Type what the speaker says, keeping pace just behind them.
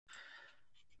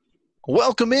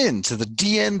Welcome in to the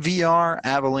DNVR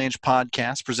Avalanche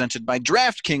Podcast presented by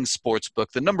DraftKings Sportsbook,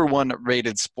 the number one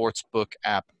rated sportsbook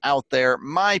app out there.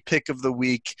 My pick of the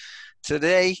week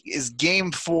today is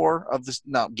Game 3 of the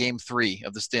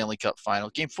Stanley Cup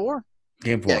Final. Game 4?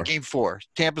 Game 4. Yeah, Game 4.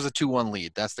 Tampa's a 2-1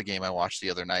 lead. That's the game I watched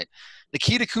the other night.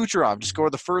 Nikita Kucherov to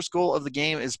score the first goal of the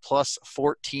game is plus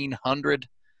 1,400.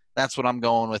 That's what I'm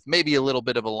going with. Maybe a little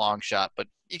bit of a long shot, but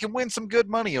you can win some good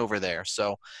money over there.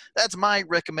 So that's my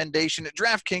recommendation at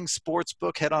DraftKings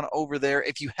Sportsbook. Head on over there.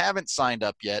 If you haven't signed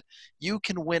up yet, you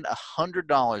can win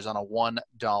 $100 on a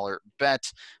 $1 bet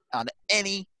on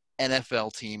any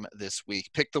NFL team this week.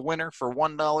 Pick the winner for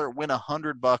 $1, win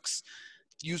 $100.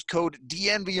 Use code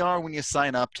DNVR when you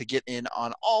sign up to get in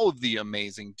on all of the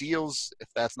amazing deals. If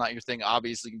that's not your thing,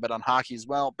 obviously you can bet on hockey as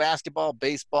well. Basketball,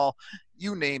 baseball,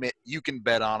 you name it, you can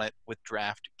bet on it with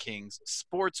DraftKings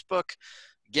Sportsbook.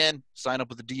 Again, sign up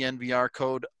with the DNVR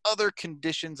code. Other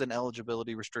conditions and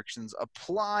eligibility restrictions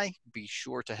apply. Be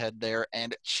sure to head there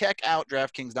and check out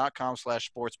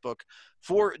DraftKings.com/sportsbook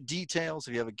for details.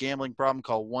 If you have a gambling problem,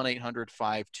 call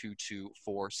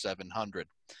 1-800-522-4700.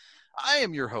 I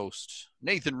am your host,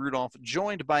 Nathan Rudolph,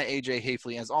 joined by AJ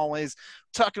Haefele, as always,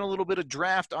 talking a little bit of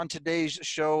draft on today's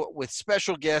show with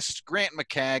special guest Grant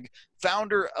McCagg,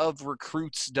 founder of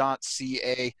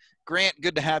recruits.ca. Grant,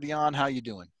 good to have you on. How you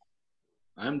doing?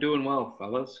 I'm doing well,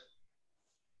 fellas.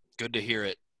 Good to hear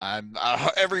it.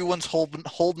 Everyone's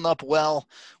holding up well.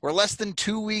 We're less than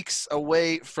 2 weeks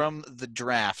away from the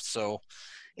draft, so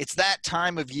it's that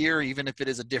time of year, even if it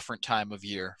is a different time of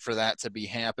year, for that to be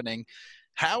happening.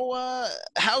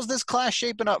 How's this class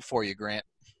shaping up for you, Grant?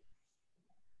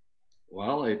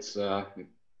 Well, it's I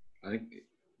think it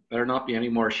better not be any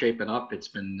more shaping up. It's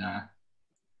been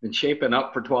shaping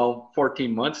up for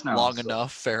 12-14 months now. Long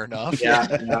enough, fair enough. Yeah.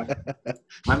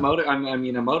 I'm out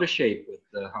of shape with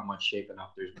how much shaping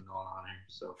up there's been going on here.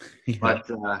 So Yeah. But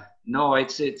no,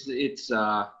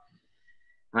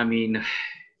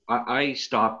 I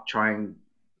stopped trying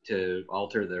to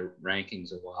alter the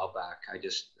rankings a while back.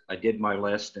 I did my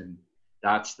list, and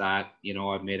that's that.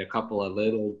 I've made a couple of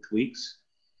little tweaks,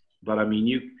 but I mean,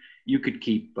 you could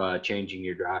keep changing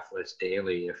your draft list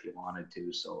daily if you wanted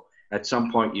to. So at some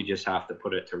point, you just have to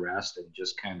put it to rest and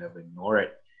just kind of ignore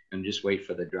it and just wait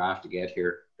for the draft to get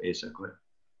here, basically.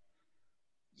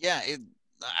 Yeah,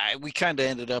 we kind of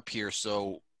ended up here.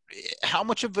 So how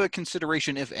much of a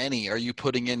consideration, if any, are you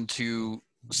putting into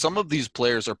some of these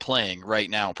players are playing right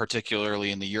now, particularly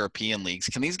in the European leagues?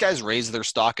 Can these guys raise their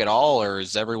stock at all, or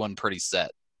is everyone pretty set?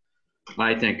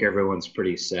 I think everyone's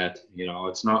pretty set.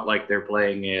 It's not like they're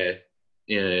playing a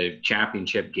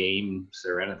championship games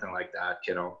or anything like that.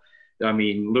 I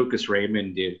mean, Lucas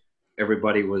Raymond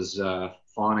everybody was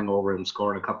fawning over him,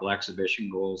 scoring a couple exhibition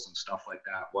goals and stuff like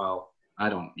that. Well, I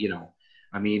don't,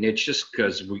 I mean, it's just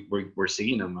because we're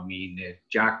seeing him. I mean,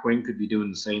 Jack Quinn could be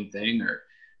doing the same thing, or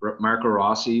Marco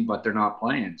Rossi, but they're not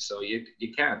playing. So you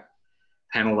can't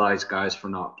penalize guys for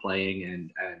not playing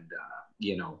and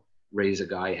raise a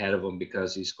guy ahead of him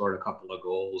because he scored a couple of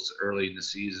goals early in the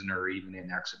season or even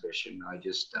in exhibition. I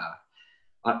just,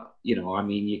 I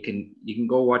mean, you can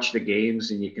go watch the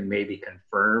games and you can maybe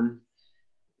confirm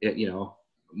it,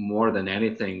 more than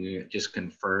anything, just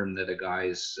confirm that a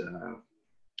guy's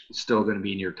still going to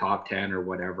be in your top 10 or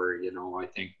whatever.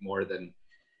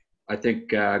 I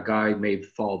think a guy may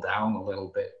fall down a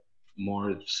little bit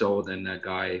more so than a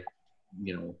guy,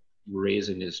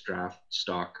 raising his draft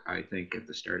stock, I think, at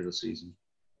the start of the season.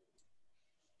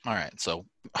 All right, so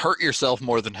hurt yourself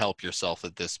more than help yourself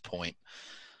at this point.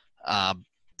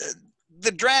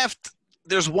 The draft,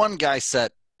 there's one guy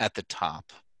set at the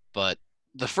top, but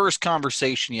the first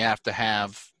conversation you have to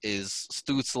have is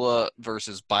Stützle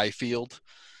versus Byfield.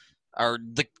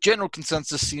 The general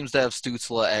consensus seems to have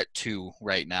Stützle at 2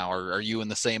 right now. Are you in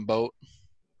the same boat?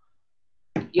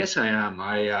 Yes, I am.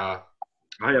 I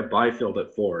have Byfield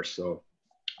at 4, so.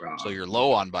 So you're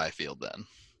low on Byfield then?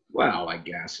 Well, I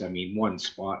guess. I mean, one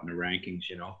spot in the rankings,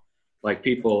 like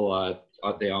people,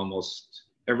 they almost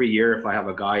every year, if I have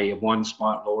a guy one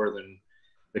spot lower than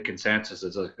the consensus,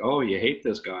 it's like, oh, you hate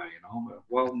this guy,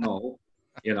 Well, no,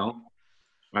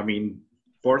 I mean,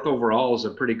 4th overall is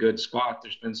a pretty good spot.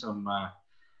 There's been some,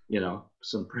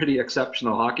 some pretty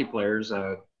exceptional hockey players.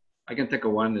 I can think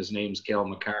of one. His name's Cale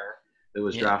Makar, that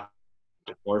was drafted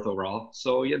 4th overall.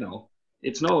 So,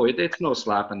 it's no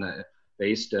slap in the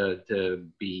face to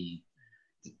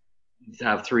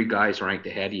have 3 guys ranked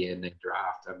ahead of you in the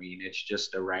draft. I mean, it's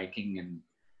just a ranking, and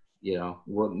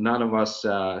none of us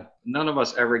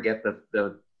ever get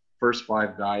the first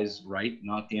 5 guys right.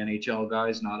 Not the NHL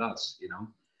guys, not us.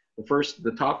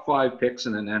 the top 5 picks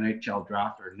in an NHL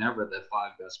draft are never the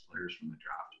 5 best players from the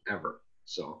draft ever.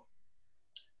 So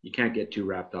you can't get too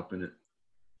wrapped up in it.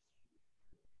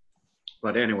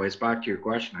 But anyways, back to your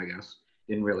question, I guess.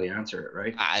 Didn't really answer it,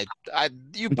 right?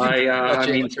 You pretty much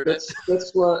answered it.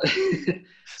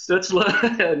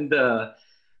 Stutzla and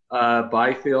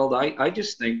Byfield. I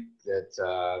just think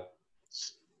that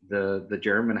the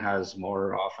German has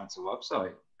more offensive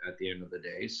upside at the end of the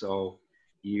day. So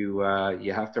you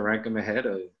have to rank him ahead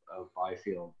of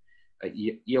Byfield.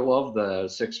 You love the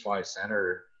 6'5"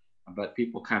 center, but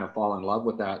people kind of fall in love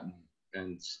with that.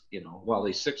 And he's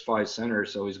 6'5" center,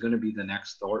 so he's going to be the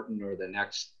next Thornton or the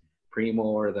next Primo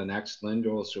or the next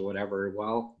Lindros or whatever.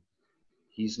 Well,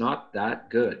 he's not that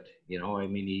good.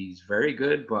 He's very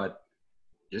good, but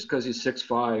just because he's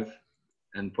 6'5"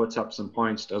 and puts up some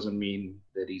points doesn't mean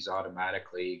that he's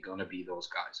automatically going to be those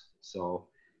guys. So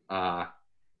I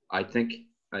think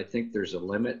there's a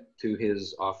limit to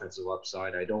his offensive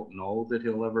upside. I don't know that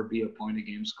he'll ever be a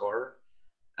point-a-game scorer.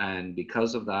 And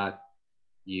because of that,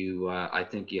 I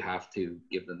think you have to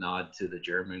give the nod to the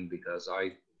German, because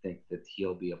I think that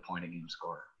he'll be a point-a-game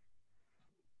scorer.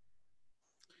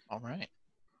 All right.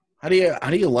 How do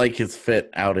you like his fit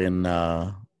out in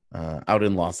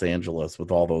Los Angeles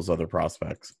with all those other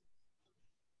prospects?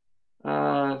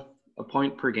 A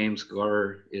point per game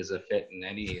scorer is a fit in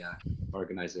any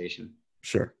organization.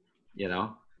 Sure.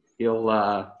 He'll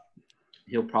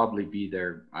probably be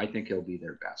their. I think he'll be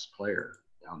their best player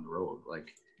down the road.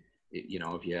 Like,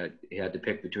 if you had to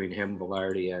pick between him,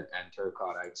 Velarde, and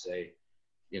Turcotte, I'd say,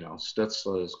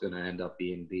 Stutzla is going to end up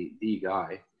being the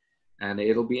guy. And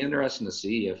it'll be interesting to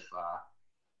see if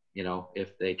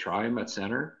they try him at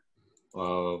center.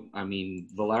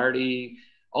 Velarde,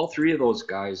 all 3 of those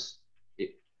guys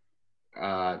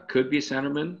could be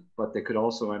centermen, but they could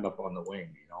also end up on the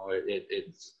wing.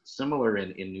 It's similar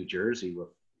in New Jersey with,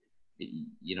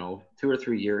 2 or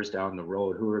 3 years down the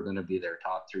road, who are going to be their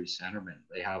top 3 centermen?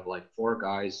 They have like 4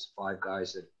 guys, 5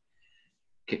 guys that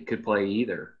could play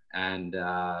either. And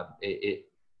that's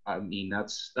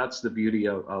the beauty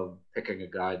of picking a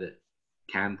guy that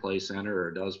can play center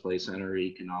or does play center.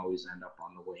 He can always end up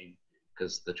on the wing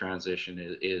because the transition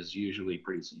is usually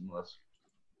pretty seamless.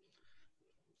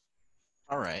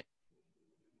 All right.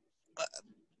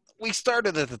 We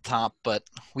started at the top, but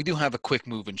we do have a quick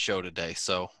moving show today,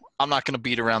 so I'm not going to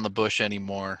beat around the bush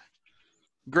anymore.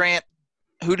 Grant,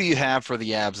 who do you have for the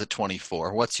Avs at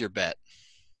 24? What's your bet?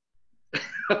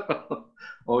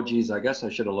 Oh, geez, I guess I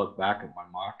should have looked back at my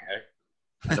mock.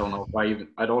 I don't know if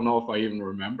I even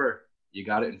remember. You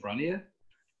got it in front of you?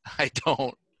 I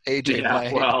don't. AJ,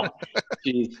 yeah. Well,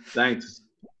 geez, thanks.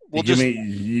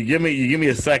 You give me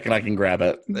a second, I can grab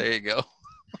it. There you go.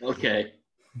 Okay.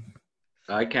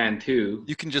 I can too.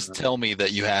 You can just tell me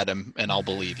that you had him, and I'll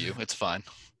believe you. It's fine.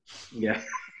 Yeah.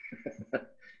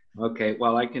 Okay.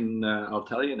 Well, I can. I'll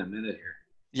tell you in a minute here.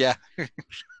 Yeah.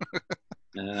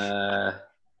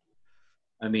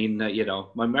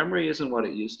 My memory isn't what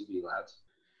it used to be, lads.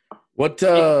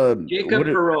 Jacob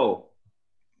Perreault.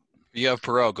 You have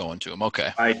Perreault going to him.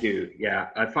 Okay. I do. Yeah.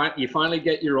 You finally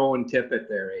get your own Tippett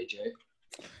there, AJ.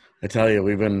 I tell you,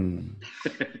 I've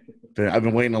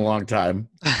been waiting a long time.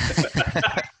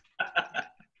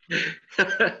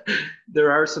 There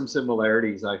are some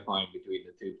similarities I find between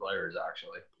the 2 players,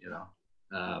 actually.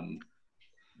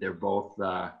 They're both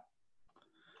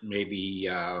maybe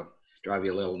drive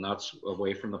you a little nuts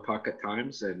away from the puck at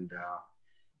times, and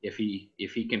if he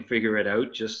can figure it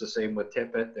out, just the same with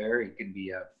Tippett there, he can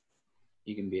be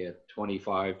a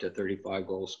 25 to 35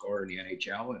 goal scorer in the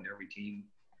NHL, and every team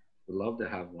would love to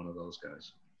have one of those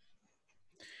guys.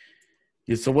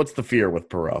 Yeah, so what's the fear with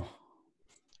Perreault?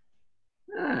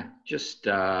 Just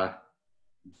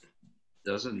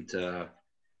doesn't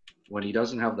when he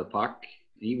doesn't have the puck,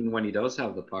 even when he does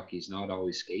have the puck, he's not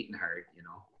always skating hard.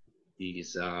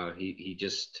 He's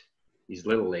he's a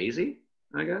little lazy,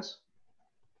 I guess,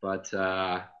 but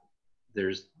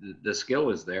there's the skill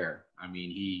is there. I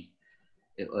mean,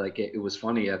 it was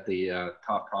funny at the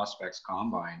top prospects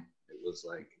combine. It was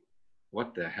like,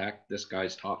 what the heck? This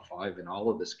guy's top 5 in all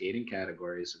of the skating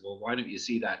categories. Well, why don't you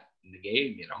see that in the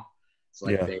game? It's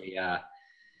like they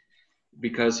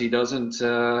because he doesn't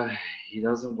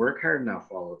work hard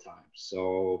enough all the time.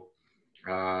 So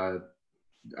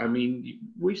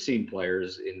we've seen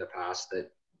players in the past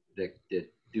that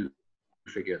do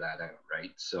figure that out,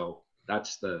 right? So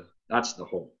that's the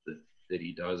hope that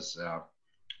he does.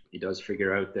 He does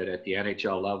figure out that at the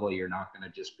NHL level, you're not going to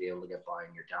just be able to get by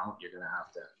on your talent. You're going to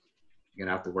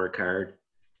have to work hard.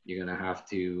 You're going to have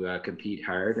to compete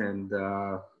hard, and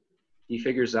he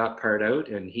figures that part out,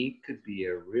 and he could be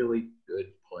a really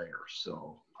good player.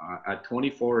 So at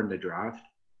 24 in the draft,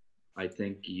 I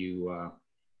think you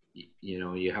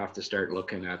have to start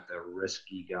looking at the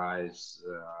risky guys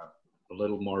a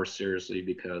little more seriously,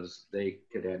 because he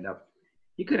could end up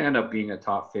being a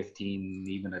top 15,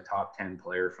 even a top 10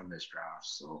 player from this draft.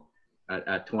 So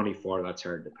at 24, that's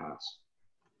hard to pass.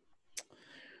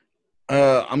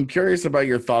 I'm curious about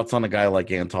your thoughts on a guy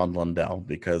like Anton Lundell,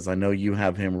 because I know you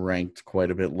have him ranked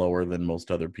quite a bit lower than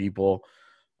most other people.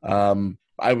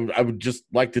 I would just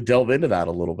like to delve into that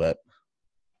a little bit.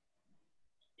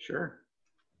 Sure.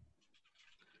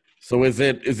 So is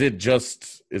it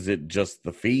just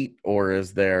the feet, or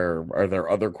are there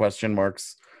other question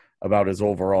marks about his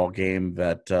overall game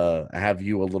that have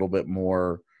you a little bit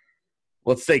more,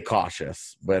 let's say,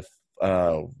 cautious with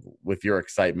your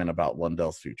excitement about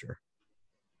Lundell's future?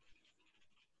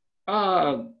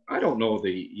 I don't know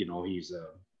he's a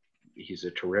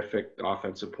terrific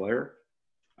offensive player.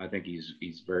 I think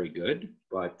he's very good,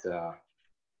 but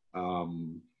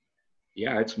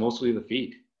it's mostly the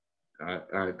feet.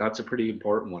 That's a pretty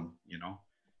important one.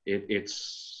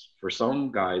 It's for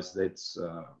some guys that's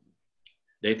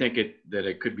they think that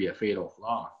it could be a fatal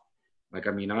flaw. Like,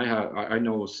 I mean, I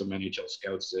know some NHL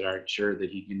scouts that aren't sure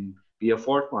that he can be a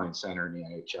fourth line center in the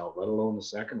NHL, let alone the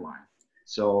second line.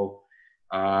 So,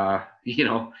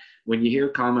 when you hear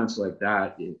comments like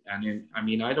that,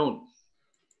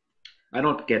 I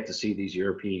don't get to see these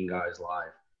European guys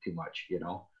live too much,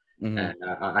 Mm-hmm. and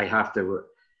I have to.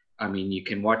 I mean, you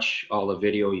can watch all the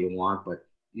video you want, but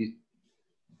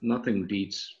nothing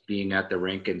beats being at the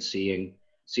rink and seeing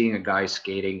a guy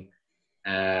skating.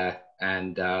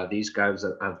 These guys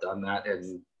that have done that,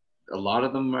 and a lot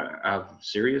of them have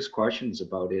serious questions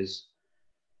about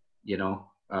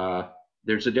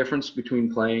there's a difference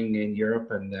between playing in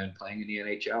Europe and then playing in the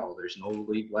NHL. There's no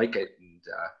league like it. And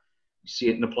you see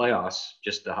it in the playoffs,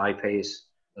 just the high pace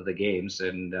of the games.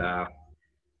 And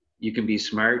you can be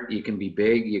smart, you can be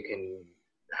big, you can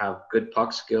have good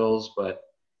puck skills, but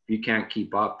if you can't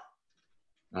keep up,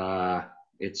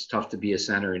 it's tough to be a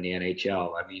center in the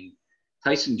NHL. I mean,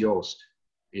 Tyson Jost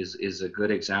is a good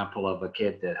example of a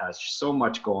kid that has so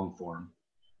much going for him.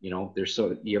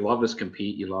 You love his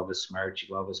compete, you love his smart,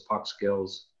 you love his puck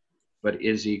skills, but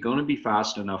is he going to be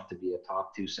fast enough to be a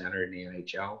top 2 center in the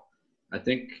NHL? I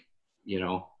think,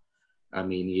 you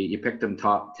picked him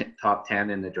top 10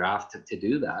 in the draft to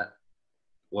do that.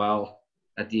 Well,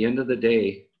 at the end of the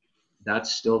day,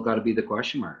 that's still got to be the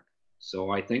question mark. So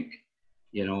I think,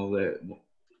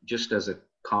 just as a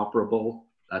comparable,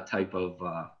 that type of,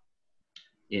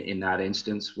 in that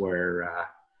instance where,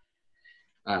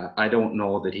 I don't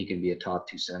know that he can be a top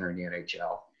 2 center in the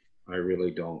NHL. I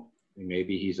really don't.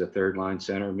 Maybe he's a third line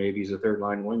center. Maybe he's a third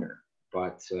line winger.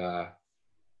 But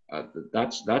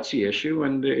that's the issue,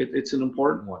 and it's an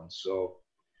important one. So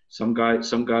some guys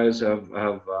have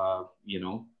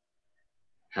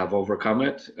overcome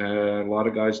it. A lot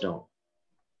of guys don't.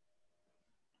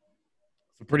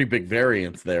 It's a pretty big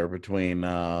variance there between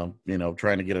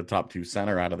trying to get a top 2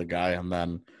 center out of the guy, and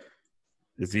then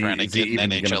is he even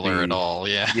NHLer at all?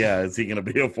 Yeah. Yeah. Is he going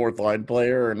to be a fourth line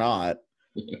player or not?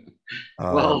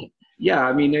 Well, yeah.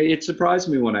 I mean, it surprised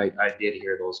me when I did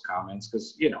hear those comments,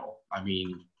 because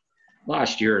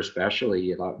last year especially,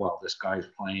 you thought, well, this guy's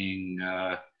playing,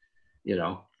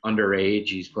 underage.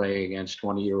 He's playing against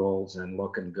 20-year-olds and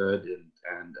looking good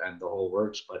and the whole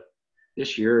works. But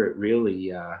this year,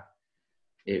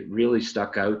 it really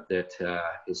stuck out that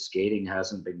his skating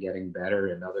hasn't been getting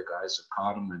better, and other guys have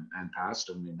caught him and passed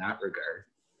him in that regard.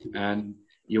 And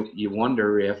you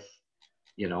wonder if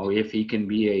he can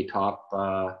be a top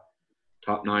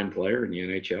 9 player in the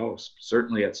NHL.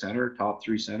 Certainly at center, top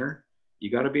 3 center, you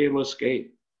got to be able to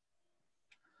skate.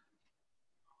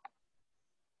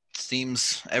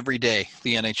 Seems every day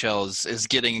the NHL is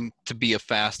getting to be a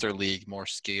faster league, more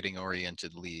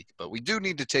skating-oriented league. But we do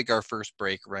need to take our first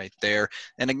break right there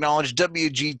and acknowledge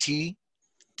WGT,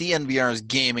 DNVR's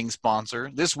gaming sponsor.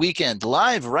 This weekend,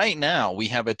 live right now, we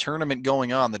have a tournament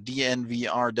going on, the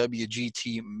DNVR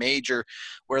WGT Major,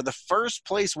 where the first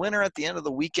place winner at the end of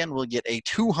the weekend will get a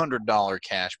 $200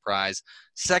 cash prize.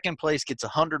 Second place gets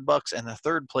 $100, and the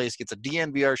third place gets a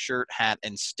DNVR shirt, hat,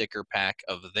 and sticker pack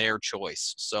of their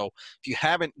choice. So if you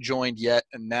haven't joined yet,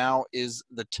 now is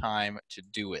the time to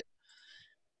do it.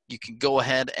 You can go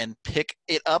ahead and pick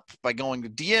it up by going to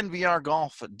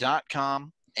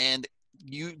dnvrgolf.com and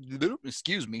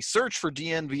search for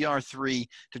DNVR3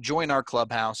 to join our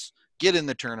clubhouse, get in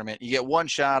the tournament. You get one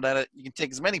shot at it. You can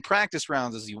take as many practice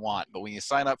rounds as you want, but when you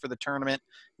sign up for the tournament,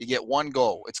 you get one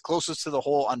goal. It's closest to the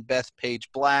hole on Bethpage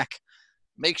Black.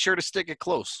 make sure to stick it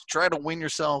close. Try to win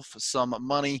yourself some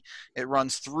money. It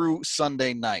runs through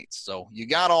Sunday nights. So you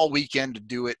got all weekend to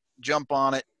do it. Jump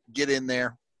on it. Get in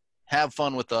there. Have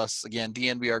fun with us. Again,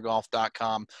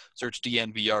 dnvrgolf.com. Search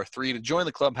DNVR3 to join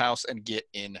the clubhouse and get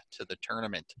into the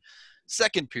tournament.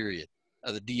 Second period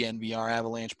of the DNVR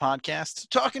Avalanche podcast.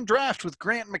 Talking draft with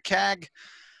Grant McCagg.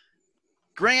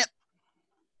 Grant,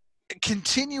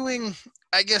 continuing,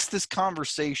 I guess, this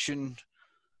conversation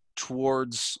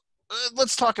towards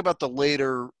let's talk about the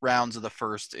later rounds of the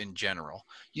first in general.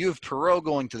 You have Perreault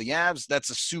going to the Avs. That's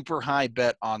a super high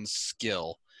bet on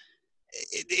skill.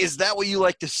 Is that what you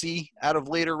like to see out of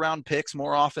later round picks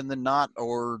more often than not?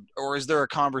 Or is there a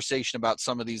conversation about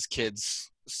some of these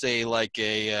kids, say like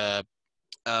a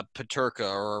Peterka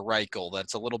or a Reichel,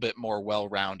 that's a little bit more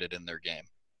well-rounded in their game?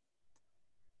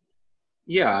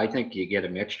 Yeah, I think you get a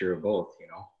mixture of both, you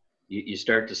know. You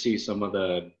start to see some of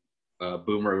the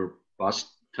boomer bust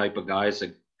type of guys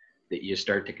that you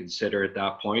start to consider at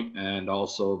that point, and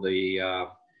also the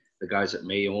guys that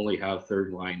may only have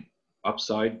third line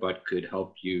upside but could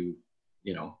help you,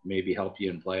 you know, maybe help you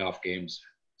in playoff games,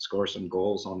 score some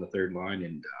goals on the third line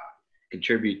and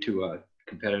contribute to a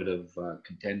competitive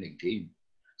contending team.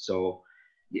 So,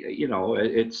 you know,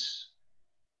 it's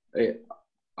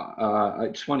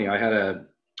funny. I had a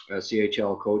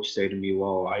CHL coach say to me,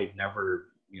 well, I'd never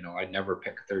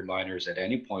pick third liners at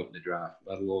any point in the draft,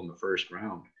 let alone the first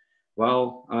round.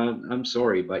 Well, I'm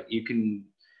sorry, but you can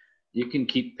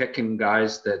keep picking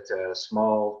guys that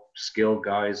small, skilled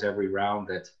guys every round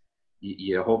that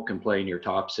you hope can play in your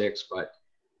top six, but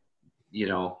you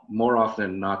know, more often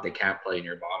than not, they can't play in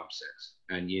your bottom six,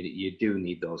 and you do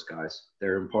need those guys.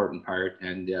 They're an important part,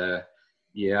 and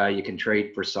yeah, you can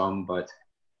trade for some, but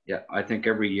yeah, I think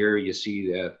every year you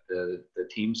see that the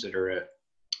teams that are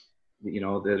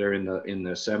that are in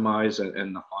the semis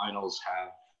and the finals have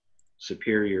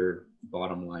superior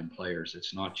bottom line players.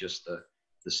 It's not just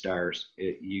the stars.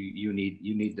 You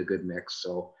need the good mix.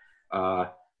 So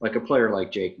like a player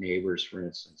like Jake Neighbors, for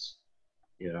instance,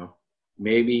 you know,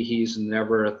 maybe he's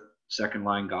never a second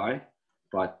line guy,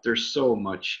 but there's so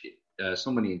many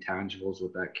intangibles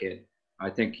with that kid.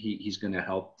 I think he's going to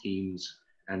help teams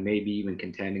and maybe even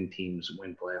contending teams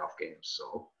win playoff games.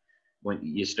 So when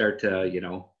you start to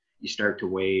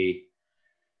weigh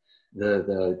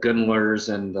the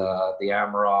Gunlers and the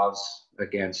Amarovs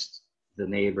against the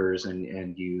Neighbors, and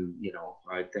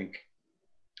I think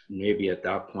maybe at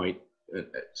that point,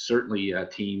 certainly a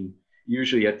team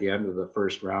usually at the end of the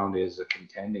first round is a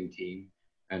contending team,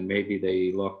 and maybe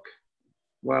they look,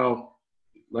 well,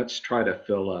 let's try to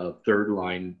fill a third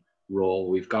line role.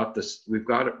 We've got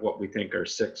what we think are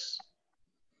six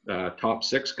top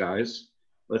six guys.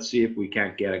 Let's see if we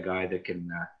can't get a guy that can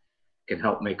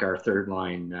help make our third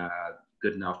line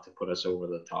good enough to put us over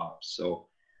the top. So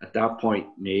at that point,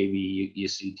 maybe you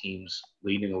see teams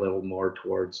leaning a little more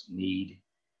towards need.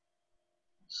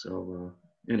 So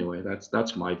anyway,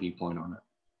 that's my viewpoint on it.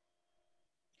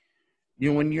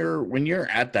 You know, when you're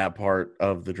at that part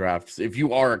of the draft, if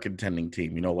you are a contending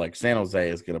team, you know, like San Jose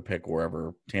is going to pick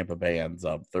wherever Tampa Bay ends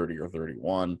up, 30 or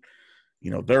 31.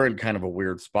 You know, they're in kind of a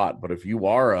weird spot. But if you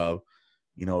are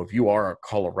a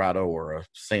Colorado or a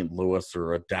St. Louis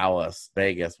or a Dallas,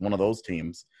 Vegas, one of those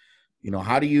teams, you know,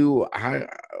 how do you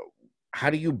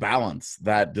balance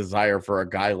that desire for a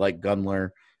guy like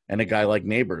Gunler and a guy like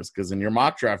Neighbors? Because in your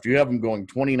mock draft, you have them going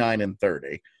 29 and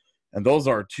 30. And those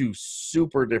are two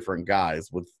super different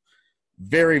guys with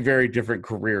very, very different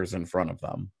careers in front of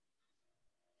them.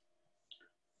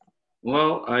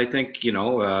 Well, I think, you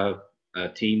know, a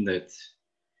team that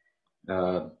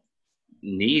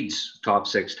needs top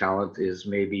six talent is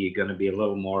maybe going to be a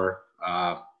little more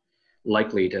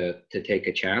likely to take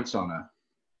a chance on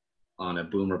a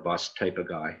boomer bust type of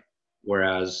guy.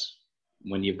 Whereas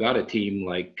when you've got a team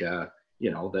like,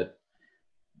 that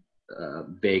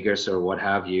Vegas or what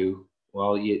have you,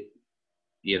 well, you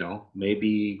know,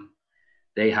 maybe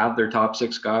they have their top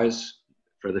six guys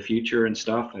for the future and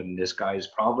stuff, and this guy is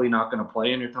probably not going to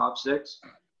play in your top six.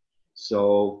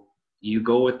 So you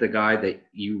go with the guy that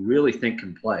you really think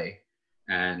can play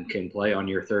and can play on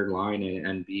your third line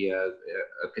and be a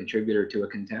contributor to a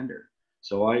contender.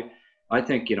 So I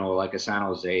think, you know, like a San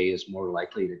Jose is more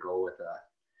likely to go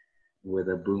with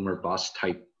a boomer bust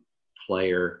type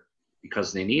player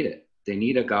because they need it. They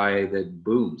need a guy that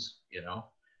booms, you know.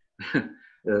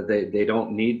 They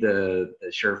don't need the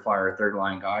surefire third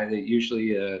line guy. They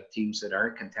usually teams that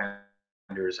aren't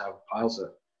contenders have piles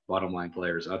of bottom line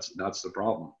players. That's the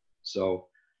problem. So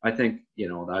I think, you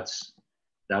know, that's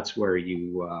where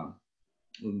you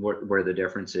where the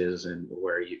difference is, and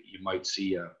where you might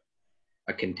see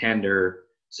a contender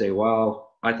say,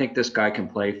 well, I think this guy can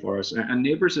play for us. And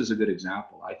Neighbors is a good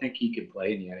example. I think he can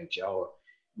play in the NHL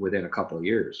within a couple of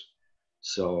years.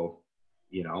 So,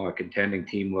 a contending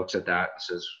team looks at that and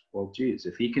says, well, geez,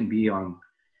 if he can be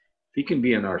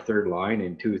in our third line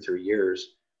in 2 or 3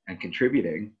 years and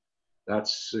contributing,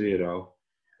 that's,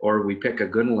 or we pick a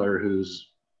Gunler who's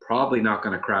probably not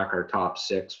going to crack our top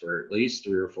 6 for at least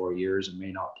 3 or 4 years and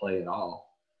may not play at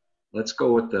all. Let's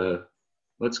go with the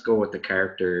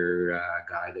character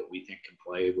guy that we think can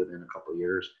play within a couple of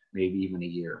years, maybe even a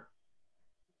year.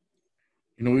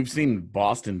 We've seen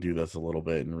Boston do this a little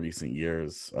bit in recent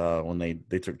years when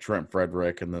they took Trent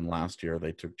Frederick, and then last year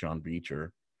they took John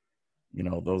Beecher.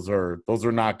 Those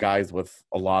are not guys with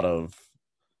a lot of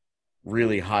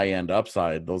really high-end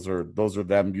upside. Those are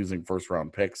them using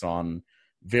first-round picks on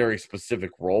very specific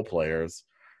role players.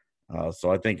 So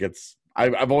I think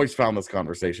I've always found this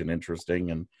conversation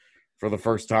interesting, and for the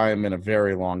first time in a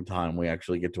very long time, we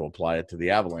actually get to apply it to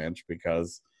the Avalanche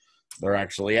because they're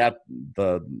actually at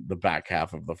the back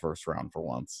half of the first round for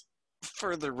once.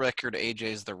 For the record,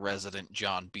 AJ's the resident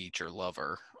John Beecher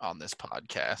lover on this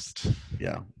podcast.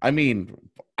 Yeah. I mean,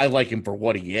 I like him for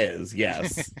what he is,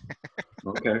 yes.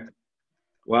 Okay.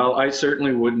 Well, I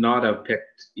certainly would not have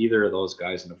picked either of those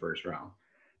guys in the first round.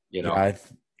 I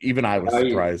was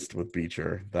surprised with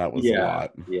Beecher. That was a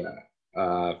lot.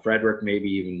 Yeah. Frederick, maybe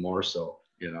even more so,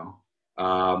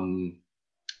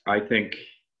 I think,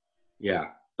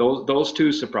 those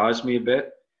two surprised me a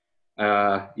bit.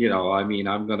 I'm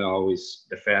going to always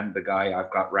defend the guy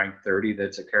I've got ranked 30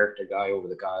 that's a character guy over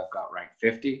the guy I've got ranked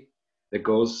 50 that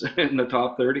goes in the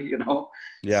top 30,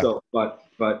 Yeah. So, but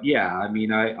yeah,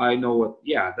 I know what,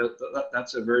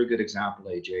 that's a very good example,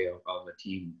 AJ, of a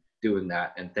team doing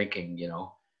that and thinking,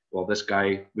 well, this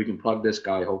guy, we can plug this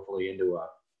guy hopefully into a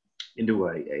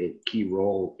key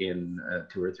role in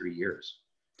 2 or 3 years.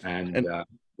 And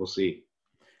we'll see.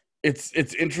 It's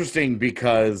interesting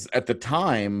because at the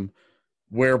time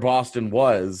where Boston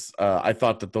was, I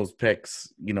thought that those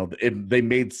picks, they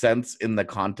made sense in the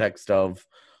context of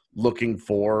looking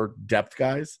for depth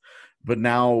guys. But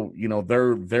now,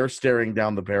 they're staring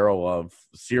down the barrel of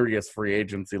serious free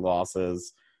agency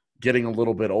losses, getting a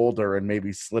little bit older and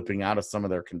maybe slipping out of some of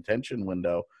their contention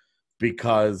window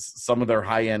because some of their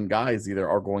high-end guys either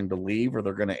are going to leave or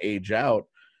they're going to age out.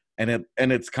 And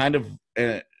it's kind of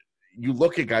you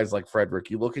look at guys like Frederick,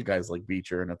 you look at guys like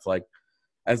Beecher, and it's like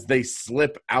as they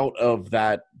slip out of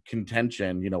that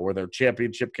contention, where they're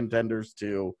championship contenders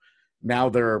to now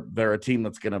they're a team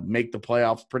that's going to make the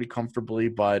playoffs pretty comfortably,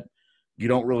 but you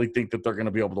don't really think that they're going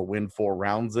to be able to win 4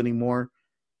 rounds anymore.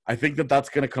 I think that that's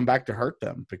going to come back to hurt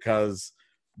them because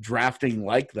drafting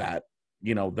like that,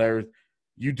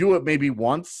 you do it maybe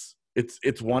once,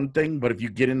 it's one thing, but if you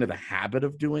get into the habit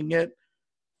of doing it,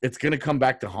 it's going to come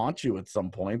back to haunt you at some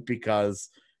point because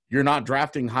you're not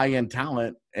drafting high-end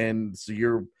talent. And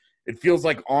so it feels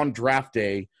like on draft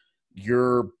day,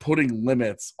 you're putting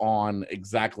limits on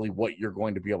exactly what you're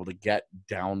going to be able to get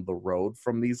down the road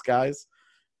from these guys.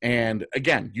 And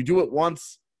again, you do it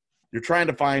once, you're trying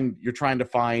to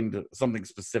find something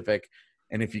specific.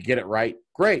 And if you get it right,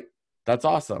 great. That's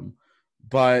awesome.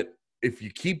 But if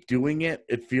you keep doing it,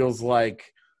 it feels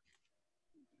like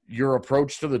your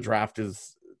approach to the draft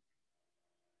is,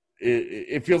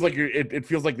 it feels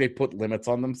like they put limits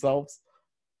on themselves.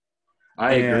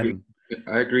 I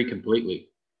agree completely.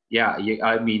 Yeah.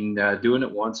 Doing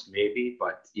it once maybe,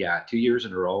 but 2 years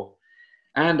in a row.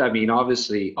 And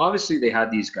obviously they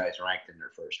had these guys ranked in their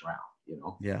first round,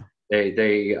 Yeah.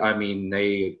 They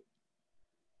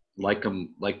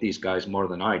like these guys more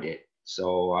than I did.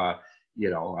 So,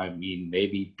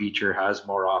 maybe Beecher has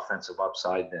more offensive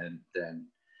upside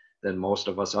than most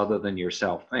of us other than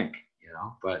yourself think,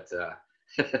 but,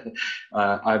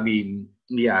 I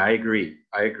agree.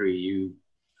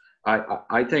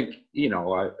 I think,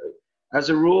 as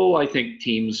a rule, I think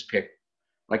teams pick,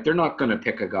 like they're not going to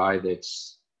pick a guy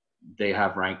they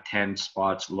have ranked 10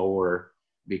 spots lower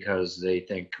because they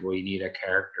think we need a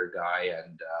character guy.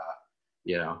 And,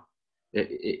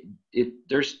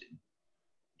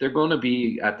 they're going to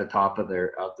be at the top of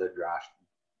the draft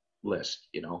list,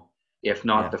 if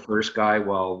not the first guy,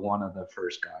 well, one of the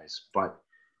first guys. But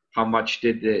how much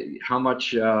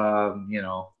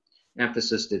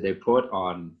emphasis did they put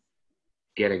on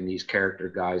getting these character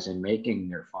guys and making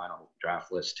their final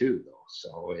draft list too, though?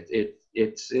 So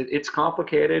it's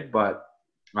complicated, but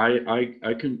I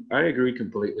agree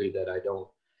completely that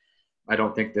I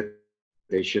don't think that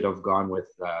they should have gone with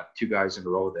 2 guys in a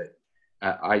row that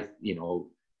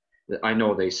I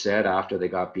know they said after they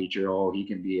got Beecher, he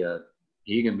can be a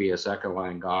he can be a second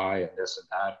line guy and this and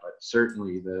that, but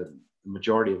certainly the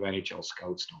majority of NHL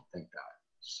scouts don't think that.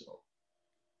 So.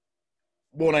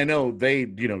 Well, I know they,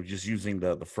 just using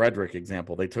the Frederick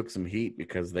example, they took some heat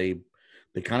because they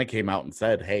kind of came out and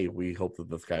said, hey, we hope that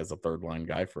this guy's a third line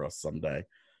guy for us someday.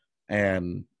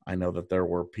 And I know that there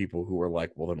were people who were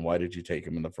like, well, then why did you take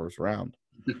him in the first round?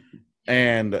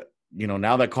 And,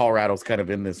 now that Colorado's kind of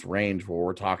in this range where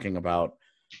we're talking about,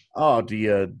 oh, do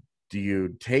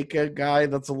you take a guy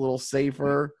that's a little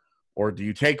safer, or do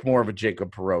you take more of a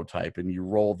Jacob Perreault type and you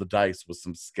roll the dice with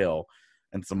some skill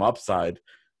and some upside?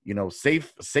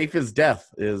 Safe as death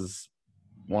is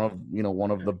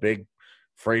one of the big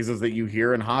phrases that you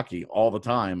hear in hockey all the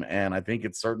time. And I think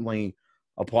it certainly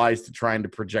applies to trying to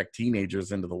project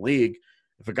teenagers into the league.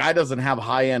 If a guy doesn't have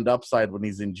high-end upside when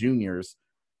he's in juniors,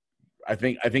 I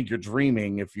think you're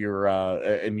dreaming if you're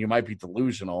and you might be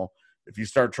delusional if you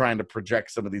start trying to project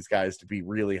some of these guys to be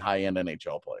really high-end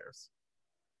NHL players.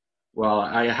 Well,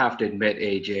 I have to admit,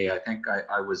 AJ, I think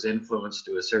I was influenced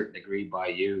to a certain degree by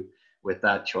you with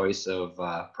that choice of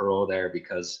Perreault there,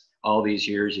 because all these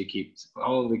years you keep,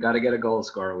 we got to get a goal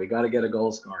scorer. We got to get a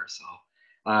goal scorer. So,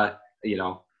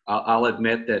 I'll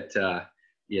admit that,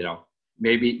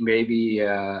 maybe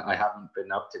I haven't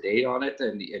been up to date on it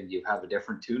and you have a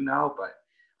different tune now, but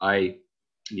I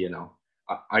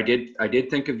did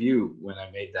think of you when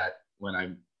I made that, when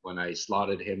I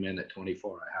slotted him in at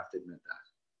 24, I have to admit that.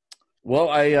 Well,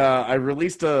 I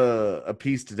released a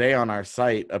piece today on our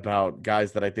site about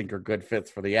guys that I think are good fits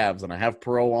for the Avs, and I have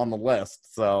Perreault on the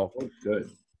list. So good.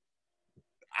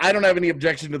 I don't have any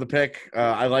objection to the pick.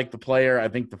 I like the player. I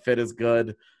think the fit is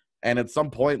good. And at some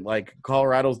point, like,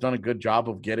 Colorado's done a good job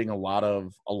of getting a lot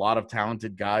of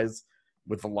talented guys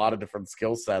with a lot of different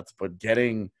skill sets, but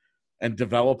getting and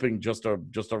developing just a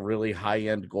really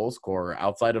high-end goal scorer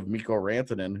outside of Mikko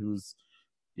Rantanen, who's,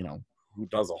 who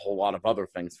does a whole lot of other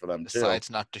things for them too. Besides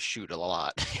not to shoot a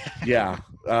lot. Yeah.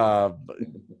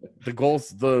 The goals,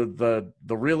 the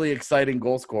really exciting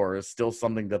goal scorer is still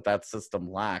something that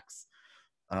system lacks,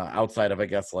 outside of, I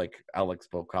guess, like Alex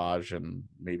Bocage and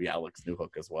maybe Alex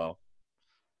Newhook as well.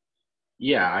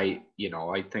 Yeah, I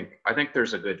think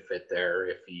there's a good fit there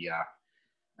if he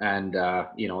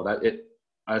that it,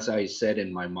 as I said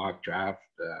in my mock draft,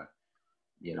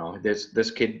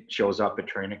 this kid shows up at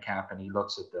training camp and he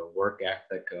looks at the work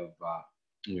ethic of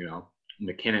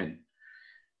McKinnon,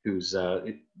 who's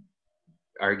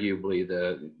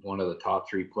arguably one of the top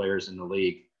 3 players in the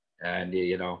league. And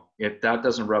if that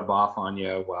doesn't rub off on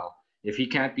you, well, if he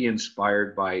can't be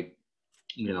inspired by a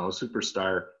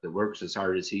superstar that works as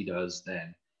hard as he does,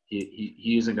 then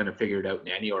he isn't going to figure it out in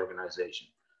any organization.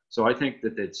 So I think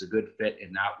that it's a good fit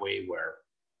in that way, where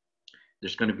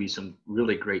there's going to be some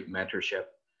really great mentorship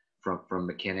from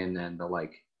McKinnon and the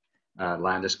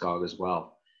Landeskog as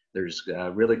well. There's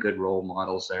really good role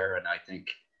models there, and I think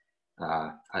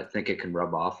it can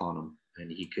rub off on him,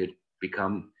 and he could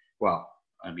become,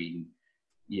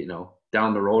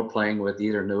 down the road playing with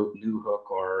either Newhook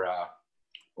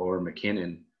or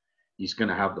McKinnon, he's going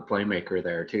to have the playmaker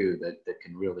there too that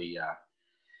can really.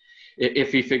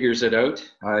 If he figures it out,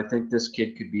 I think this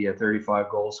kid could be a 35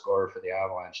 goal scorer for the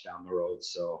Avalanche down the road.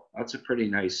 So that's a pretty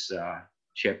nice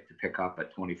chip to pick up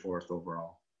at 24th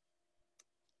overall.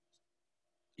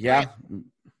 Yeah.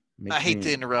 I hate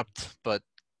to interrupt, but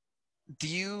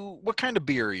what kind of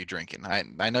beer are you drinking?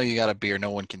 I know you got a beer.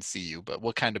 No one can see you, but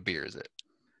what kind of beer is it?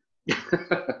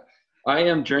 I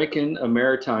am drinking a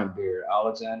maritime beer,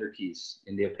 Alexander Keith's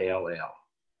India Pale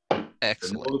Ale.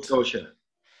 Excellent. Nova Scotia.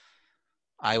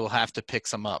 I will have to pick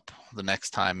some up the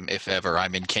next time, if ever,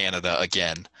 I'm in Canada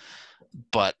again.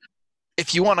 But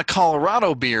if you want a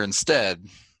Colorado beer instead,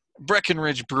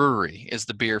 Breckenridge Brewery is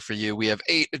the beer for you. We have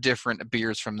 8 different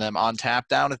beers from them on tap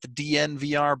down at the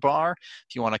DNVR bar.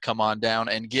 If you want to come on down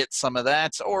and get some of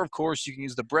that, or of course you can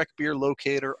use the Breck Beer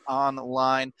Locator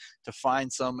online to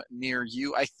find some near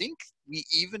you. I think we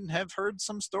even have heard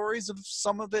some stories of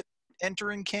some of it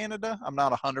entering Canada. I'm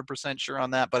not 100% sure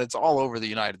on that, but it's all over the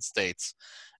United States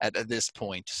at this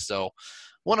point. So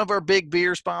one of our big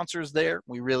beer sponsors there.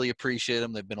 We really appreciate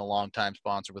them. They've been a long-time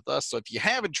sponsor with us. So if you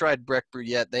haven't tried Breck Brew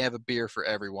yet, they have a beer for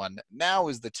everyone. Now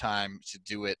is the time to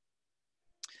do it.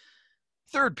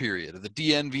 Third period of the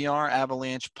DNVR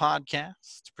Avalanche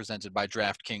Podcast, presented by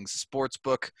DraftKings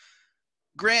Sportsbook.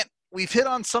 Grant, we've hit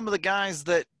on some of the guys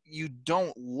that you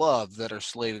don't love that are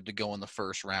slated to go in the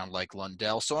first round, like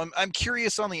Lundell. So I'm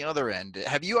curious on the other end.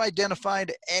 Have you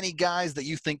identified any guys that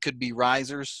you think could be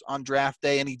risers on draft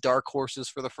day? Any dark horses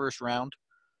for the first round?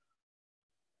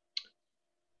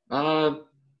 Not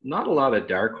a lot of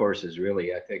dark horses,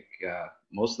 really. I think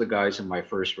most of the guys in my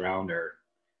first round are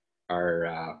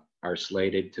are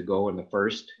slated to go in the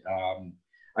first.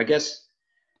 I guess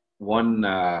one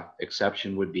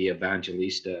exception would be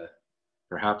Evangelista.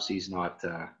 Perhaps he's not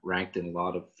ranked in a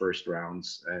lot of first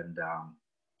rounds, and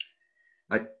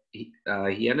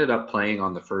he ended up playing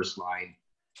on the first line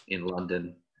in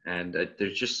London, and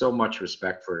there's just so much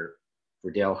respect for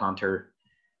Dale Hunter.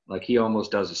 Like, he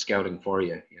almost does the scouting for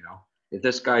you, you know. If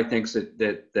this guy thinks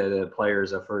that a player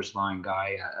is a first line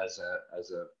guy as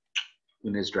a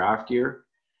in his draft year,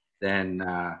 then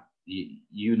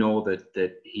you know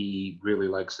that he really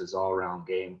likes his all around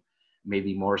game,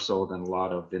 maybe more so than a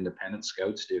lot of independent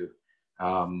scouts do.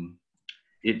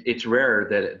 It's rare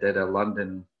that a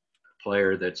London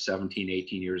player that's 17,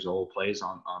 18 years old plays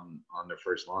on their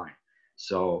first line.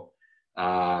 So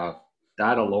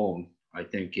that alone, I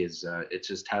think, is it's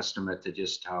just testament to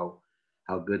just how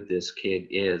good this kid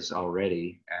is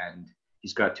already. And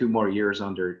he's got 2 more years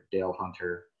under Dale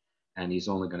Hunter, and he's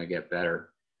only going to get better.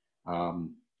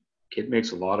 Kid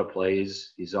makes a lot of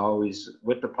plays. He's always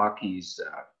with the puck. He's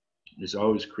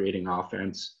always creating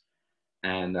offense.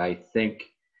 And I think,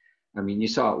 I mean, you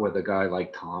saw it with a guy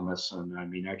like Thomas, and I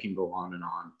mean, I can go on and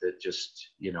on, that just,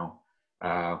 you know,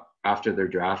 after they're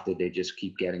drafted, they just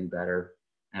keep getting better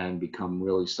and become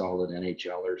really solid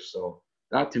NHLers. So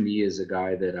that to me is a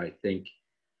guy that I think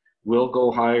will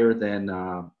go higher than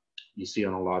you see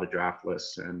on a lot of draft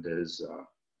lists, and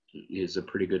is a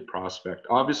pretty good prospect.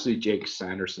 Obviously, Jake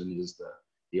Sanderson is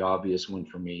the obvious one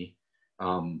for me.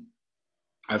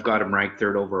 I've got him ranked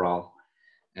 3rd overall,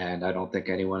 and I don't think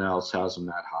anyone else has him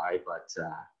that high, but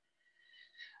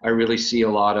I really see a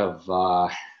lot of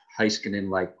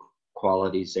Heiskanen-like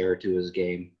qualities there to his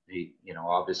game. You know,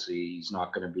 obviously he's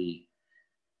not going to be,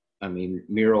 I mean,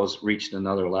 Miro's reached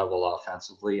another level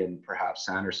offensively, and perhaps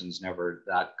Sanderson's never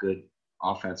that good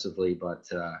offensively, but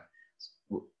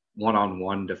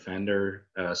one-on-one defender,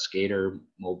 skater,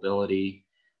 mobility,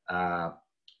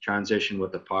 transition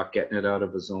with the puck, getting it out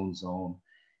of his own zone.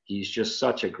 He's just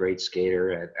such a great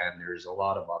skater, and there's a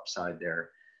lot of upside there.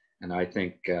 And I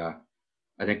think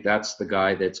that's the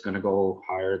guy that's going to go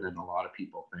higher than a lot of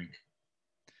people think.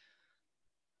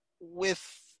 With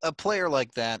a player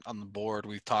like that on the board,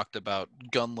 we've talked about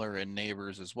Gunler and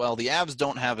Neighbors as well. The Avs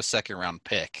don't have a 2nd-round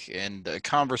pick, and a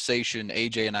conversation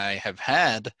AJ and I have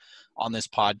had on this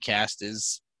podcast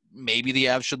is maybe the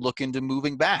Avs should look into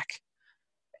moving back.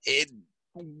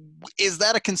 Is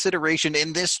that a consideration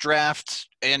in this draft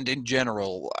and in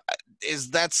general? Is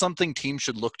that something teams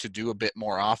should look to do a bit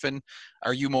more often?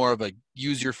 Are you more of a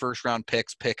use your first-round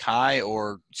picks, pick high,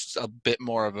 or a bit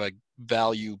more of a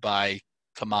value by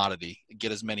commodity,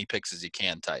 get as many picks as you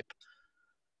can type?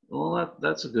 Well,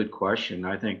 that's a good question.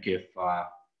 I think if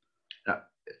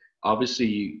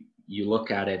obviously you look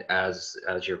at it as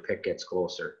your pick gets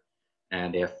closer,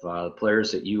 and if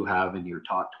players that you have in your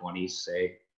top 20s,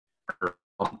 say, are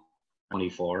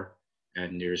 24,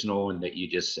 and there's no one that you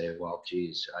just say, well,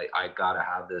 geez, I gotta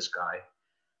have this guy,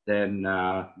 then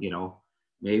you know,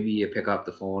 maybe you pick up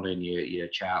the phone and you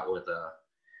chat with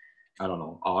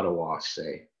Ottawa,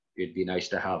 say. It'd be nice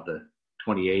to have the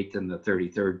 28th and the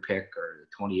 33rd pick, or the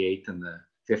 28th and the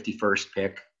 51st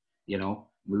pick, you know,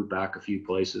 move back a few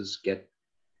places,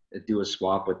 do a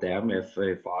swap with them if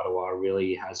Ottawa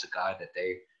really has a guy that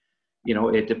they, you know,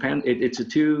 it depends. It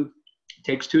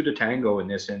takes 2 to tango in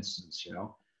this instance, you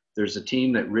know. There's a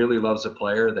team that really loves a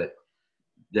player that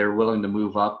they're willing to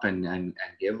move up and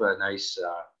give a nice,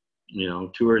 you know,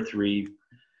 2 or 3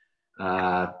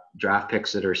 draft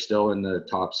picks that are still in the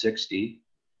top 60.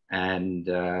 And,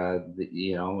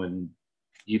 you know, and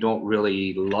you don't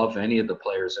really love any of the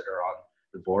players that are on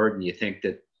the board, and you think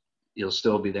that you'll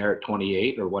still be there at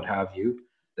 28 or what have you,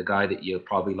 the guy that you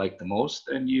probably like the most,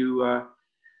 and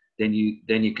then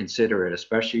you consider it,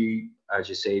 especially, as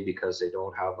you say, because they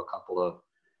don't have a couple of,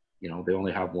 you know, they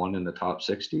only have one in the top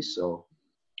 60. So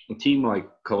a team like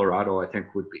Colorado, I think,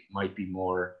 might be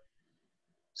more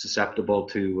susceptible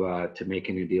to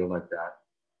making a deal like that.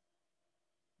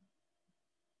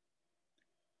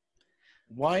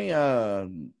 Why?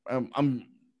 I'm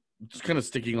just kind of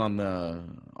sticking on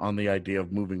the idea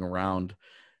of moving around.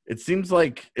 It seems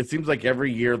like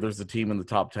every year there's a team in the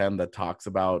top 10 that talks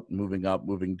about moving up,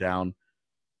 moving down,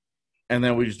 and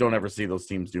then we just don't ever see those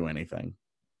teams do anything.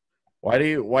 Why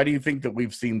do you think that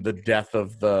we've seen the death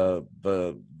of the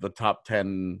top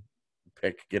 10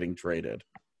 pick getting traded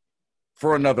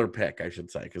for another pick, I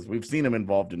should say, because we've seen them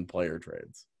involved in player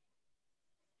trades?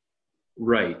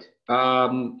 Right.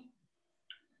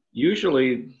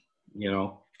 Usually, you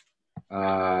know,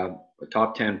 a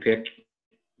top 10 pick,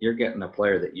 you're getting a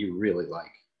player that you really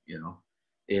like, you know.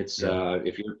 It's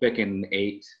if you're picking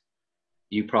 8,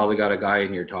 you probably got a guy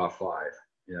in your top 5.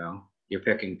 You know, you're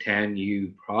picking 10,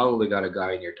 you probably got a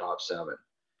guy in your top 7.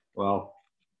 Well,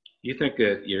 you think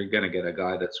that you're going to get a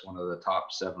guy that's one of the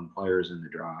top 7 players in the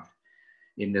draft.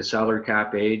 In the salary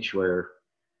cap age where,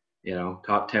 you know,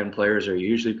 top 10 players are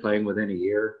usually playing within a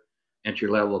year, entry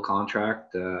level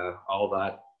contract, all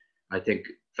that, I think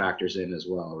factors in as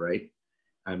well, right?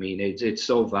 I mean, it's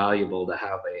so valuable to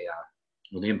have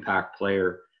an impact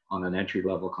player on an entry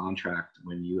level contract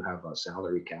when you have a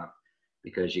salary cap,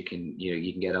 because you can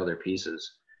get other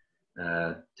pieces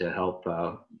to help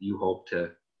you hope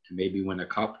to maybe win a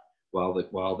cup while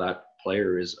that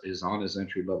player is on his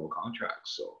entry level contract.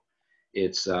 So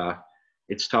it's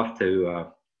tough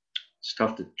to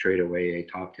trade away a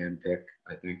top 10 pick.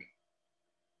 I think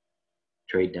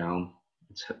trade down.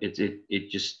 It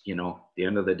just, you know, at the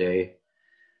end of the day,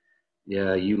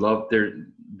 yeah, you love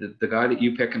the guy that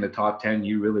you pick in the top 10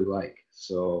 you really like.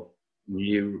 So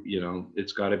you know,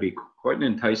 it's got to be quite an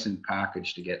enticing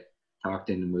package to get talked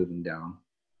into moving down.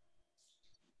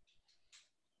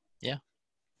 Yeah,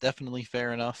 definitely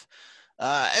fair enough.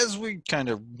 As we kind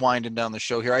of winding down the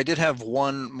show here, I did have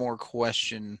one more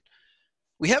question.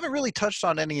 We haven't really touched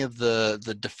on any of the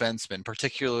defensemen,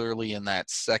 particularly in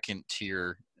that second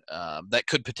tier, that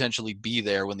could potentially be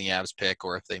there when the Avs pick,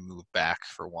 or if they move back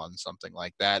for one, something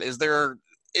like that. Is there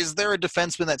a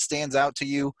defenseman that stands out to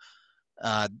you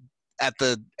at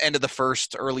the end of the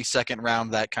first, early second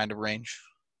round, that kind of range?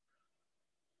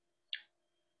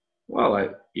 Well,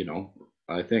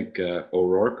 I think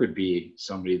O'Rourke would be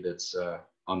somebody that's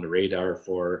on the radar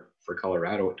for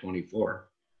Colorado at 24.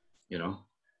 You know,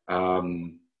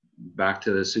 back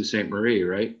to the Sault Ste. Marie,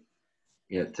 right?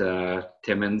 At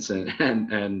Timmins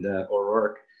and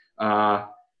O'Rourke,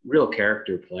 real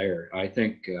character player. I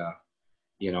think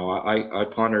you know, I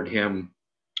pondered him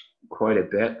quite a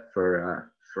bit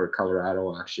for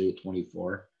Colorado actually at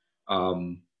 24.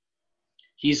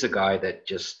 He's a guy that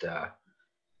just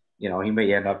you know, he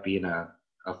may end up being a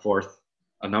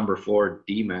number 4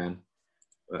 D-man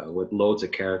with loads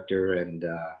of character and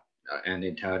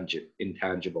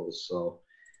intangibles. So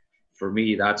for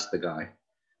me, that's the guy.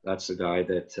 That's the guy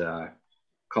that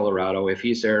Colorado, if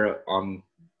he's there on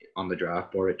the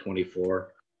draft board at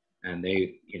 24, and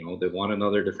they want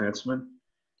another defenseman,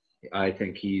 I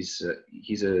think he's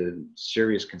a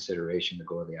serious consideration to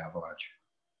go to the Avalanche.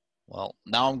 Well,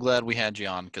 now I'm glad we had you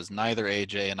on, because neither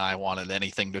AJ and I wanted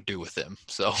anything to do with him.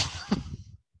 So.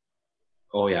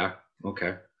 Oh yeah.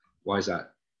 Okay. Why is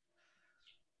that?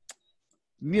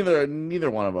 Neither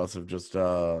one of us have just in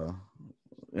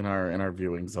our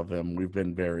viewings of him, we've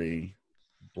been very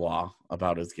blah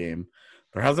about his game.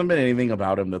 There hasn't been anything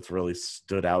about him that's really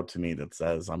stood out to me that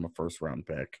says I'm a first round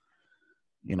pick.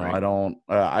 You know, right.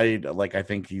 I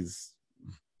think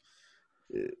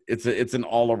it's an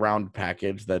all around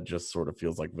package that just sort of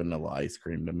feels like vanilla ice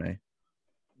cream to me.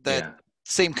 That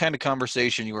same kind of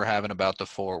conversation you were having about the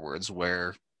forwards,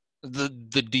 where the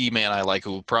D man I like,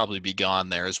 who will probably be gone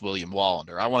there, is William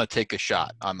Wallander. I want to take a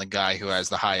shot on the guy who has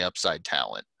the high upside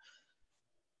talent.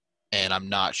 And I'm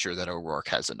not sure that O'Rourke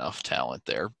has enough talent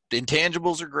there. The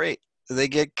intangibles are great. They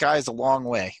get guys a long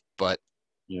way, but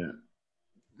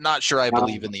not sure I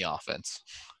believe in the offense.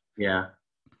 Yeah.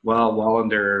 Well,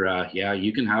 Wallander,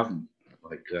 you can have him.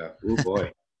 Like, oh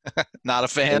boy. Not a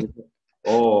fan?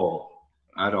 Oh,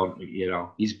 I don't, you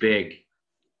know, he's big.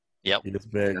 Yep. He is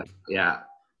big. Yeah.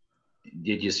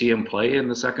 Did you see him play in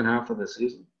the second half of the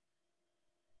season?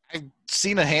 I've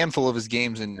seen a handful of his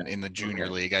games in the junior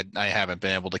league. I haven't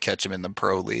been able to catch him in the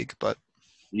pro league, but.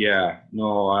 Yeah.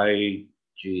 No, I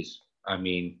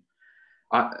mean,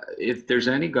 if there's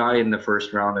any guy in the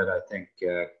first round that I think,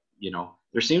 you know,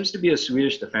 there seems to be a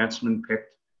Swedish defenseman picked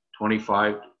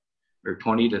 25 or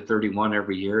 20 to 31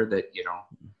 every year that, you know,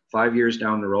 5 years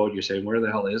down the road, you're saying, where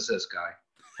the hell is this guy?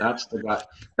 That's the guy.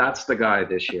 That's the guy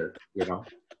this year, you know.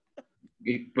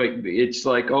 But it's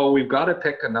like, oh, we've got to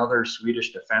pick another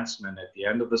Swedish defenseman at the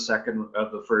end of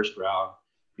the first round,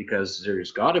 because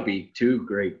there's got to be 2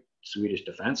 great Swedish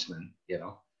defensemen, you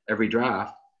know, every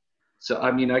draft. So,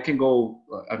 I mean,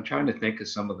 I'm trying to think of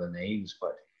some of the names,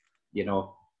 but, you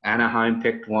know, Anaheim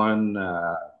picked one.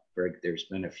 There's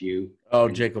been a few. Oh,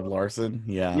 Jacob Larson.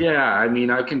 Yeah. Yeah. I mean,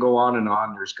 I can go on and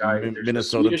on. There's guys.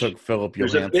 Minnesota took Philip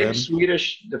Johansson. There's a big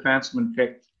Swedish defenseman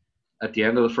picked at the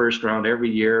end of the first round every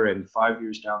year, and 5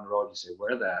 years down the road, you say,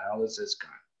 where the hell is this guy?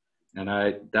 And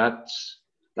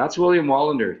that's William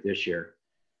Wallander this year.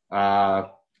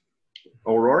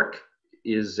 O'Rourke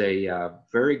is a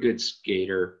very good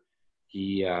skater.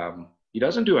 He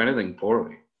doesn't do anything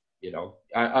poorly. You know,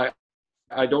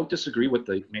 I don't disagree with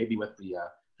the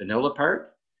vanilla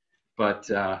part, But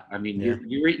I mean, Yeah.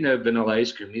 you're eating a vanilla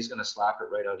ice cream. He's going to slap it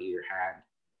right out of your hand.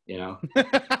 You know.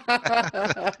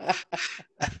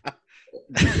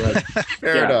 But,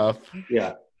 Fair enough.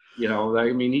 Yeah. You know,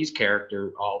 I mean, he's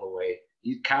character all the way.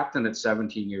 He's captain at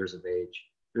 17 years of age.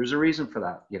 There's a reason for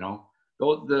that, you know.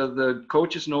 The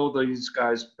coaches know these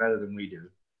guys better than we do,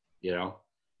 you know.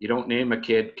 You don't name a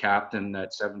kid captain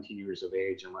at 17 years of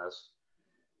age unless,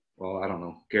 well, I don't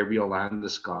know, Gabriel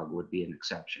Landeskog would be an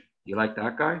exception. You like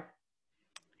that guy?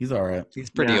 He's all right. He's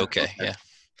pretty okay. Yeah.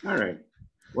 All right.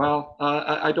 Well,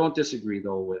 I don't disagree,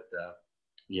 though, with,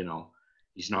 you know,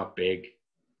 he's not big.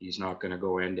 He's not going to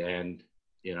go end to end,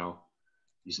 you know.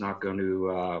 He's not going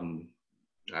to,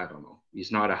 I don't know.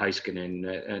 He's not a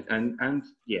Heiskanen. And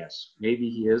yes, maybe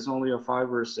he is only a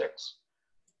 5 or a 6.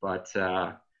 But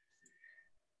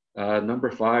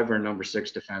number 5 or number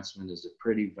 6 defenseman is a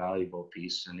pretty valuable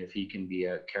piece. And if he can be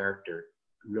a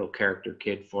real character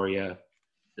kid for you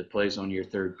that plays on your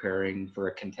third pairing for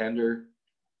a contender,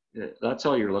 that's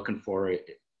all you're looking for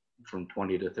from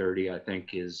 20 to 30, I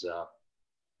think, is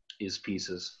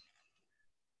pieces.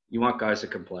 You want guys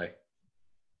that can play.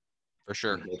 For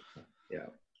sure. Yeah.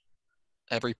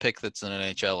 Every pick that's an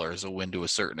NHLer is a win to a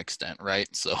certain extent, right?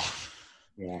 So.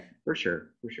 Yeah, for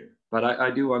sure. But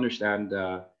I do understand,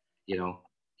 you know,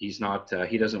 he's not,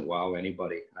 he doesn't wow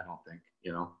anybody, I don't think,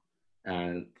 you know.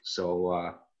 And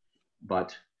so,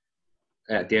 but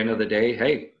at the end of the day,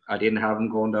 hey, I didn't have him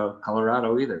going to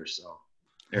Colorado either. So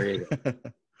there you go.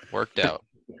 Worked out.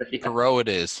 Yeah. Perot it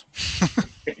is.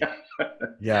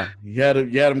 Yeah, you had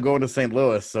him going to St.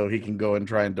 Louis so he can go and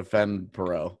try and defend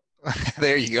Perot.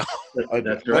 There you go.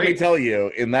 That's Let me right. tell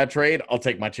you, in that trade, I'll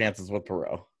take my chances with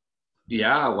Perot.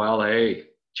 Yeah, well, hey,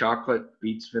 chocolate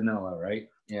beats vanilla, right?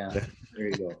 Yeah, there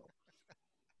you go.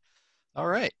 All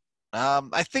right.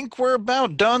 I think we're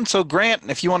about done. So, Grant,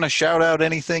 if you want to shout out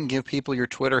anything, give people your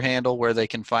Twitter handle where they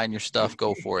can find your stuff,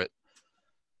 go for it.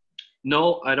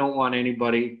 No, I don't want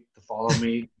anybody to follow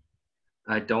me.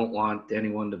 I don't want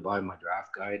anyone to buy my draft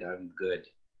guide. I'm good.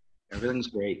 Everything's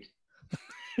great.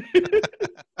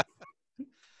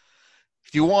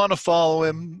 If you want to follow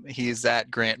him, he's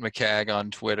at Grant McCagg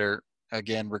on Twitter.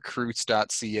 Again,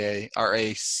 recruits.ca,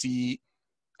 RAC.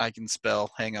 I can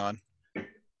spell. Hang on.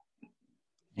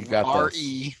 You got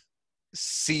RECRUTES.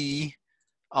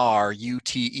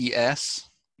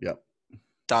 Yep.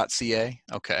 .ca.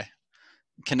 Okay.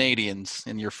 Canadians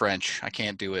in your French. I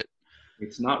can't do it.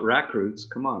 It's not recruits.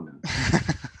 Come on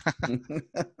now.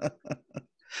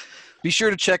 Be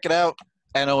sure to check it out.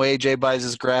 I know AJ buys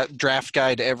his draft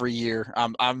guide every year.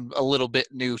 I'm a little bit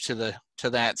new to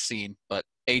that scene, but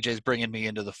AJ's bringing me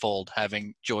into the fold,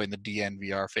 having joined the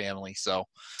DNVR family. So,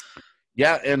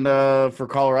 yeah, and for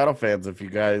Colorado fans, if you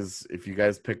guys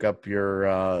pick up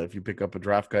if you pick up a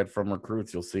draft guide from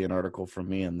Recruits, you'll see an article from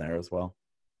me in there as well.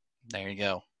 There you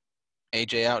go.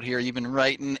 AJ out here even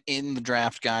writing in the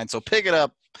draft guide. So pick it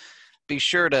up. Be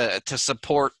sure to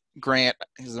support Grant.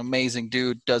 He's an amazing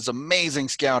dude, does amazing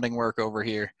scouting work over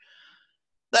here.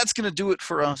 That's going to do it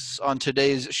for us on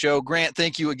today's show. Grant,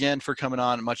 thank you again for coming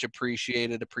on. Much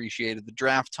appreciated. Appreciated the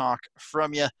draft talk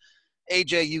from you.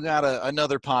 AJ, you got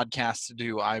another podcast to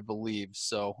do, I believe.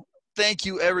 So thank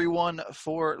you, everyone,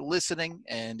 for listening.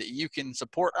 And you can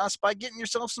support us by getting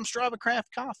yourself some Strava Craft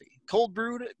coffee. Cold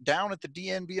brewed down at the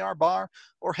DNVR bar,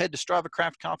 or head to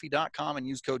StravaCraftCoffee.com and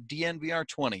use code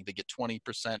DNVR20 to get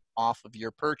 20% off of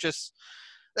your purchase.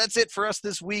 That's it for us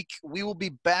this week. We will be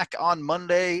back on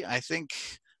Monday. I think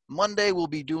Monday we'll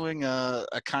be doing a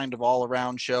kind of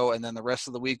all-around show, and then the rest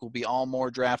of the week will be all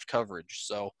more draft coverage.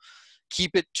 So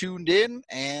keep it tuned in,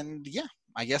 and yeah,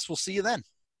 I guess we'll see you then.